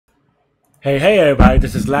Hey everybody,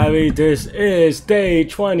 this is Larry. This is day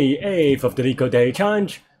 28 of the Leetcode Day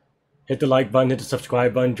Challenge. Hit the like button, hit the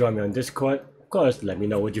subscribe button, join me on Discord. Of course, let me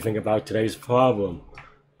know what you think about today's problem.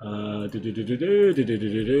 Okay,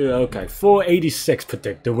 486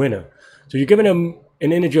 predict the winner. So you're giving them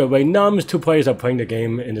an integer array nums. Two players are playing the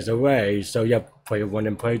game in this array. So you have player 1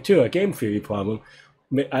 and player 2, a game theory problem.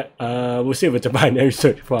 We'll see if it's a binary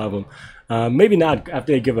search problem. Maybe not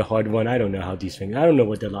after they give a hard one. I don't know how these things, I don't know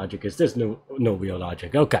what the logic is. There's no real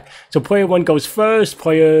logic. Okay, so player 1 goes first.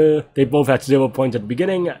 They both had 0 points at the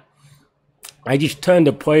beginning. At each turn,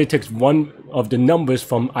 the player takes one of the numbers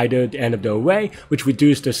from either the end of the array, which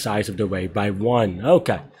reduces the size of the array by 1.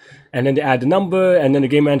 Okay, and then they add the number, and then the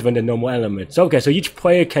game ends when the normal elements. Okay, so each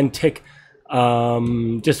player can take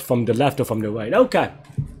just from the left or from the right. Okay.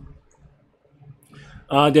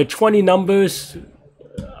 There are 20 numbers,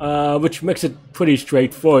 which makes it pretty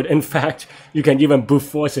straightforward. In fact, you can even brute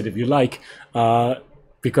force it if you like,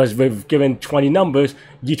 because we've given 20 numbers.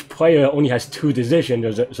 Each player only has 2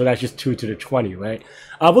 decisions, so that's just 2 to the 20, right?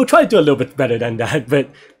 We'll try to do a little bit better than that, but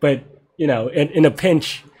you know, in a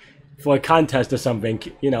pinch for a contest or something,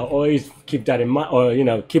 you know, always keep that in mind, or you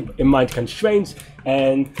know, keep in mind constraints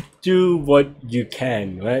and do what you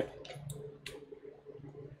can, right?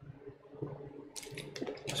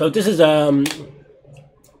 So this is a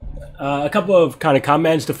couple of kind of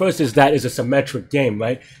comments. The first is that it's a symmetric game,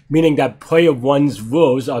 right? Meaning that player 1's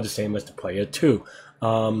rules are the same as the player 2.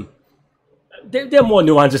 There are more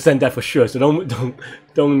nuances than that for sure. So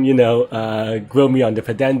don't you know grill me on the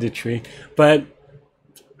pedantry, but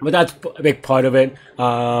that's a big part of it.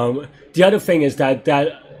 The other thing is that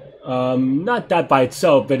not that by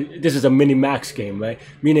itself, but this is a mini-max game, right?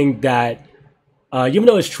 Meaning that even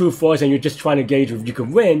though it's true false and you're just trying to gauge if you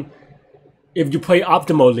can win, if you play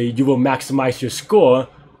optimally, you will maximize your score,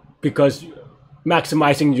 because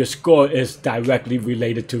maximizing your score is directly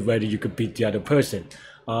related to whether you could beat the other person.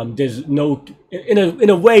 There's no, in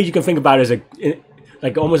a way, you can think about it as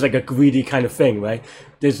like almost like a greedy kind of thing, right?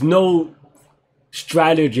 There's no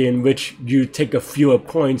strategy in which you take a fewer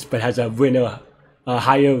points but has a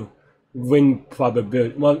higher win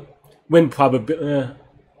probability. Well, win probability.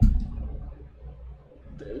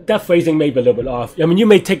 That phrasing may be a little bit off. I mean, you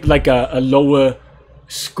may take like a lower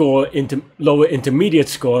score, lower intermediate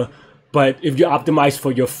score, but if you optimize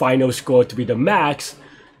for your final score to be the max,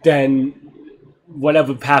 then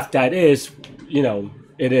whatever path that is, you know,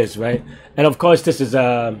 it is, right? And of course, this is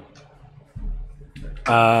you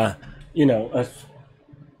know,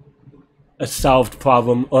 a solved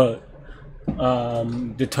problem, or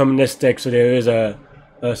deterministic, so there is a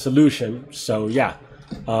solution. So yeah,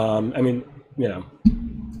 I mean, you know.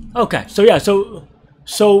 Okay, so yeah, so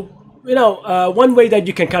you know, one way that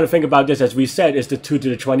you can kind of think about this, as we said, is the 2 to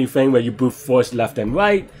the 20 thing, where you brute force left and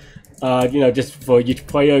right. You know, just for each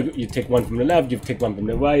player, you take one from the left, you take one from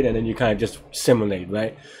the right, and then you kind of just simulate,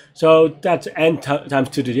 right? So that's n times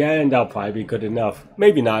 2 to the n. That'll probably be good enough.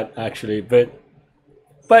 Maybe not actually, but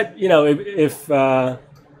you know, if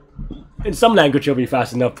in some language it'll be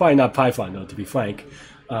fast enough. Probably not Python though, to be frank.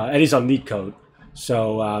 At least on Leetcode.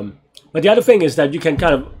 So, but the other thing is that you can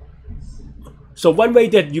kind of. So one way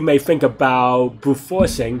that you may think about brute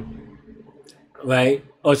forcing, right?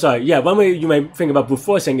 Oh, sorry. Yeah, one way you may think about brute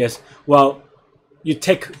forcing is, well, you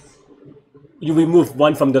remove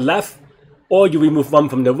one from the left, or you remove one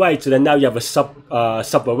from the right. So then now you have a sub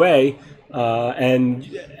array, and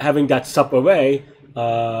having that sub array,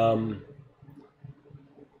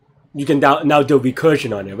 you can now do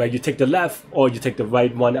recursion on it, right? You take the left, or you take the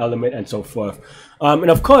right one element, and so forth. And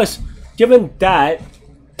of course, given that.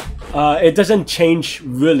 It doesn't change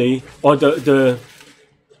really, or so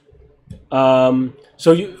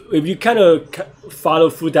if you kind of follow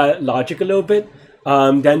through that logic a little bit,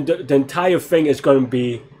 then the entire thing is going to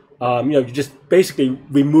be, you know, you just basically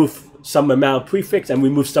remove some amount of prefix and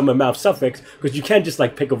remove some amount of suffix, because you can't just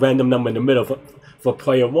like pick a random number in the middle for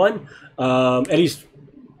player 1, at least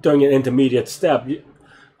during an intermediate step.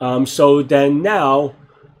 So then now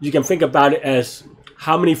you can think about it as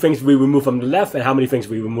how many things we remove from the left and how many things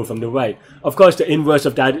we remove from the right. Of course, the inverse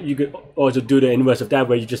of that, you could also do the inverse of that,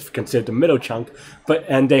 where you just consider the middle chunk,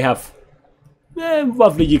 and they have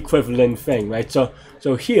roughly equivalent thing, right? So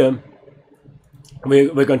here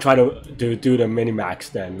we're going to try to do the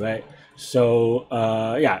minimax then, right? So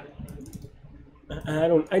yeah,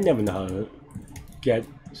 I never know how to get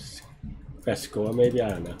best score, maybe, I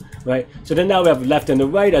don't know, right? So then now we have left and the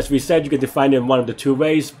right. As we said, you can define it in one of the 2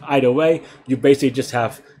 ways. Either way, you basically just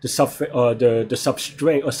have the the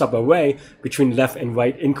substring or subarray between left and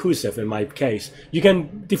right inclusive. In my case, you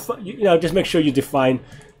can define, you know, just make sure you define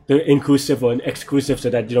the inclusive or exclusive so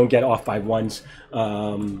that you don't get off by ones.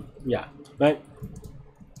 Yeah, right.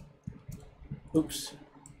 Oops.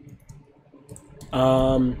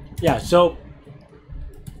 Yeah, so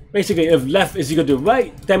basically if left is equal to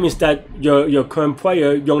right, that means that your current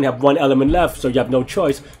player, you only have one element left, so you have no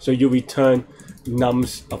choice, so you return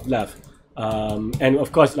nums of left. And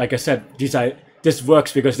of course, like I said, this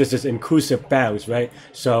works because this is inclusive bounds, right?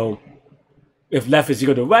 So if left is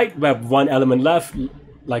equal to right, we have one element left,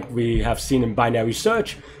 like we have seen in binary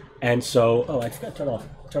search. And so, oh, I forgot to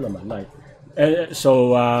turn on my light.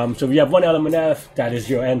 So we have one element left, that is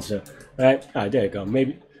your answer, right? Ah, there you go.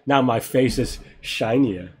 Maybe now my face is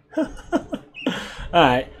shinier.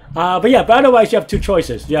 Alright, but otherwise you have two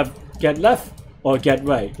choices. You have get left or get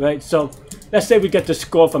right, right? So let's say we get the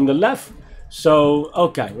score from the left. So,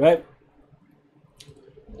 okay, right?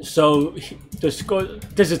 So the score,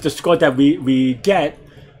 this is the score that we get,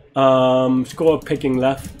 score picking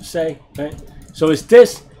left, say, right? So it's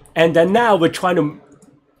this, and then now we're trying to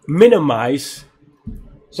minimize,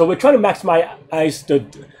 so we're trying to maximize the,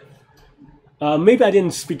 maybe I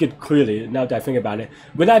didn't speak it clearly now that I think about it.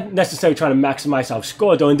 We're not necessarily trying to maximize our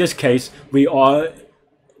score, though in this case, we're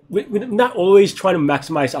not always trying to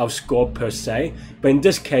maximize our score per se, but in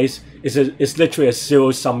this case, it's literally a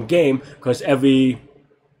zero-sum game, because every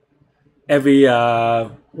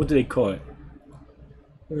what do they call it?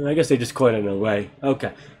 I guess they just call it an array.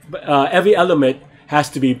 Okay, but every element has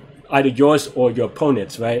to be either yours or your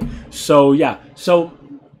opponent's, right? So yeah, so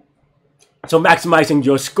maximizing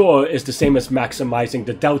your score is the same as maximizing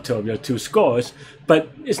the delta of your two scores, but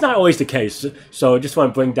it's not always the case. So I just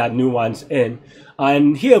want to bring that nuance in.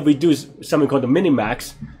 And here we do something called the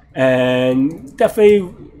minimax, and definitely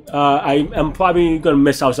I'm probably going to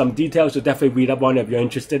miss out some details, so definitely read up on it if you're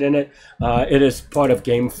interested in it. It is part of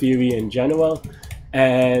game theory in general,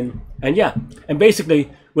 and yeah, and basically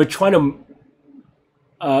we're trying to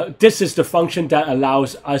this is the function that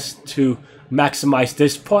allows us to maximize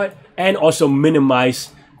this part and also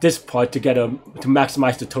minimize this part to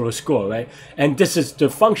maximize the total score, right? And this is the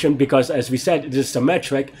function because, as we said, it is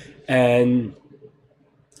symmetric, and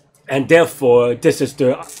therefore this is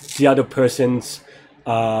the other person's,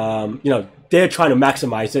 you know, they're trying to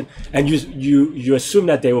maximize it, and you assume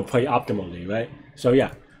that they will play optimally, right? So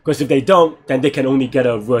yeah, because if they don't, then they can only get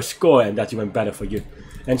a worse score, and that's even better for you.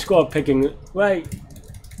 And score picking, right?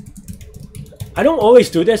 I don't always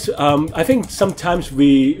do this. I think sometimes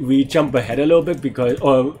we jump ahead a little bit because,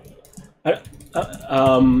 I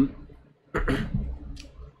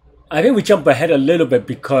think we jump ahead a little bit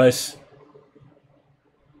because,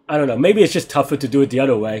 I don't know, maybe it's just tougher to do it the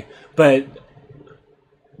other way, but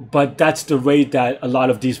that's the way that a lot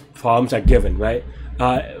of these problems are given, right?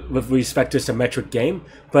 With respect to symmetric game,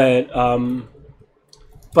 but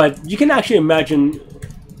you can actually imagine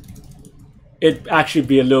it actually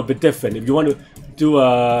be a little bit different. If you want to do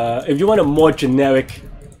if you want a more generic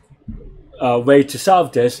way to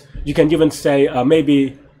solve this, you can even say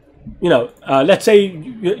maybe, you know, let's say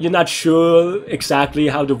you're not sure exactly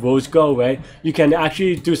how the rules go, right? You can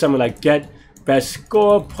actually do something like get best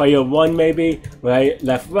score, player 1 maybe, right?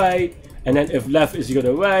 Left, right, and then if left is equal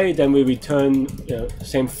to right, then we return, you know,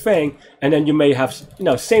 same thing, and then you may have, you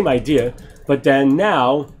know, same idea, but then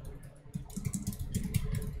now,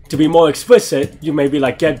 to be more explicit, you may be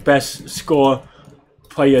like get best score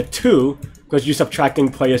player 2, because you're subtracting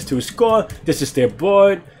players 2 score. This is their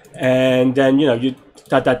board, and then, you know, you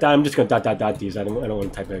dot dot dot. I'm just gonna dot these. I don't want to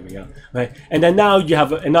type everything out, right? And then now you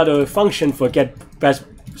have another function for get best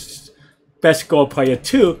score player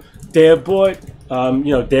 2, their board,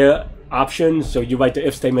 you know, their options. So you write the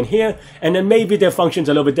if statement here, and then maybe their function's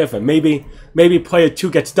a little bit different. Maybe player 2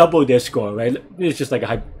 gets double their score, right? It's just like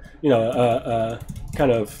a, you know,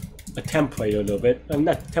 kind of a template a little bit.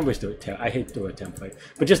 Not templates do it. I hate doing a template,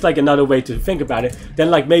 but just like another way to think about it. Then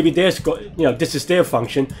like maybe their score, you know, this is their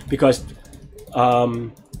function because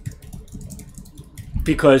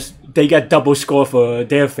they get double score for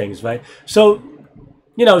their things, right? So,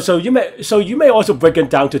 you know, so you may also break it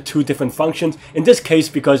down to two different functions. In this case,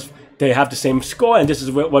 because they have the same score, and this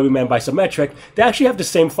is what we meant by symmetric, they actually have the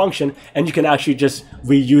same function, and you can actually just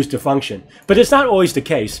reuse the function. But it's not always the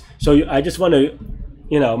case. So I just want to,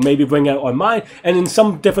 you know, maybe bring it on mind. And in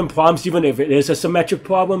some different problems, even if it is a symmetric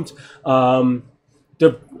problem,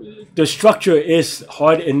 the structure is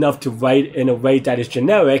hard enough to write in a way that is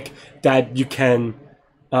generic that you can,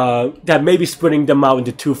 that maybe splitting them out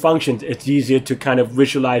into two functions, it's easier to kind of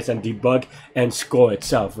visualize and debug and score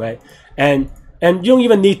itself, right? And you don't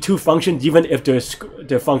even need two functions, even if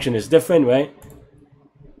the function is different, right?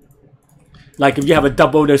 Like if you have a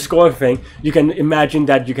double the score thing, you can imagine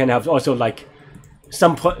that you can have also like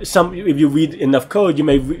some if you read enough code, you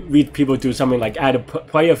may read people do something like add a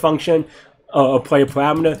player function or a player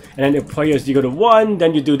parameter, and then if players you go to 1,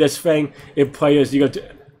 then you do this thing. If players you go to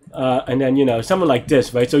and then something like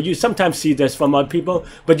this, right? So you sometimes see this from other people,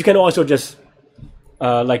 but you can also just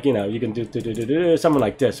like you can do something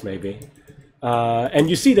like this maybe, and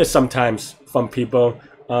you see this sometimes from people.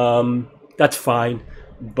 That's fine,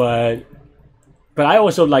 but I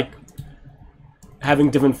also like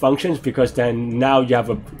having different functions, because then now you have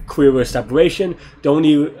a clearer separation. The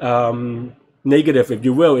only negative, if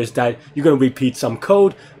you will, is that you're going to repeat some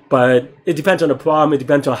code, but it depends on the problem. It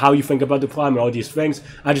depends on how you think about the problem and all these things.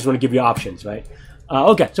 I just want to give you options, right?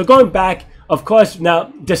 Okay, so going back, of course,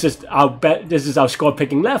 now this is our score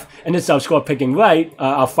picking left, and this is our score picking right,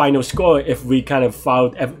 our final score if we kind of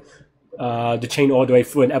followed the chain all the way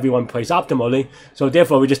through and everyone plays optimally. So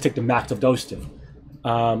therefore, we just take the max of those two.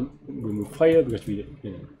 Remove player because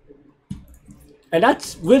and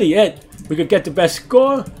that's really it. We could get the best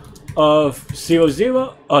score of 0,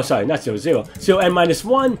 0. Oh, sorry, not 0, 0. 0 n minus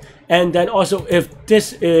 1, and then also if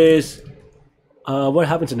this is what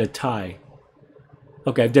happens in a tie.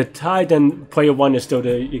 Okay, if the tie, then player 1 is still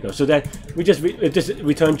the equal. So then we just if this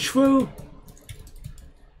return true,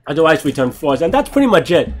 otherwise return false, and that's pretty much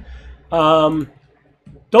it.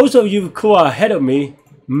 Those of you who are ahead of me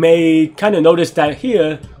may kind of notice that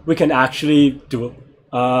here we can actually do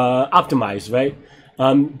optimize, right?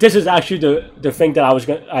 This is actually the thing that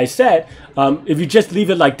I said. If you just leave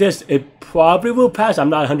it like this, it probably will pass. I'm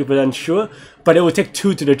not 100% sure, but it will take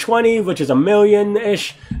 2 to the 20, which is a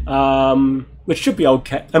million-ish, which should be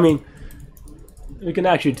okay. I mean, we can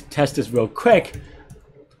actually test this real quick,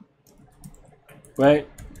 right?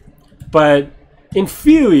 But in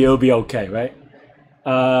theory, it'll be okay, right?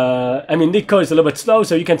 I mean, Leetcode is a little bit slow,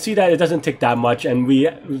 so you can see that it doesn't take that much, and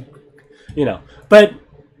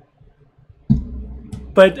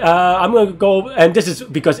but I'm going to go, and this is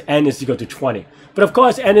because n is equal to 20. But of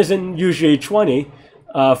course, n isn't usually 20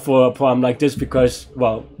 for a problem like this, because,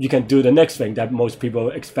 well, you can do the next thing that most people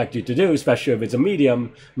expect you to do, especially if it's a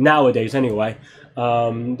medium, nowadays anyway.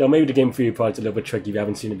 Though maybe the game theory part's a little bit tricky if you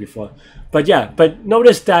haven't seen it before. But yeah, but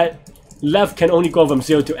notice that left can only go from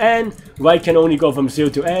 0 to n, right can only go from 0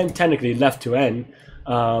 to n, technically left to n.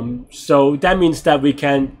 So that means that we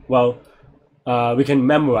can, well, we can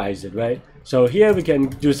memorize it, right? So here we can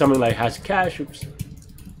do something like hash cache, oops.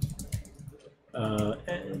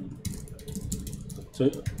 And so,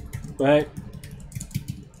 right?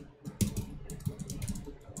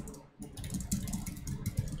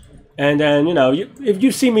 And then, if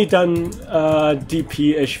you've seen me done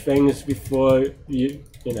DP-ish things before,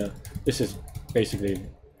 this is basically,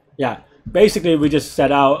 yeah. Basically, we just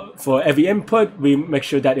set out for every input, we make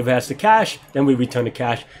sure that if it has the cache, then we return the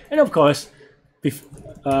cache. And of course, we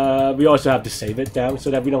also have to save it down so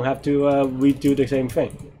that we don't have to redo the same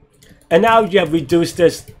thing. And now you have reduced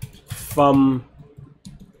this from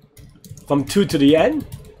 2 to the n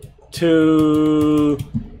to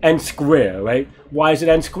n square, right? Why is it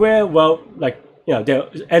n square? Well, like, there are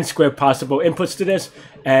n square possible inputs to this,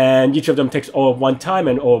 and each of them takes all of one time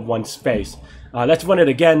and all of one space. Let's run it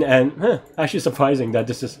again, and actually surprising that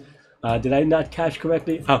this is, did I not cache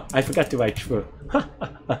correctly? Oh, I forgot to write true.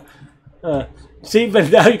 See, but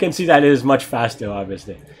now you can see that it is much faster,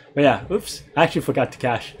 obviously. But yeah, oops, I actually forgot to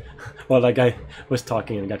cache. Well, like I was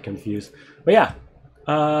talking and got confused. But yeah,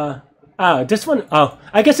 this one, oh,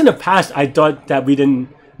 I guess in the past I thought that we didn't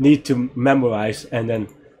need to memorize, and then,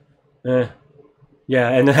 yeah,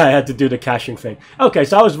 and then I had to do the caching thing. Okay,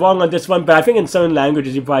 so I was wrong on this one, but I think in certain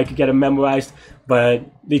languages you probably could get it memorized, but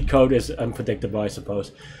Leetcode is unpredictable, I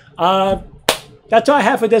suppose. That's all I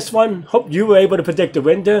have for this one. Hope you were able to predict the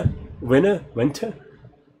winner?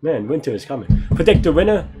 Man, winter is coming. Predict the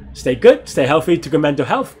winner. Stay good, stay healthy, to good mental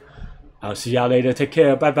health. I'll see y'all later. Take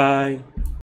care. Bye-bye.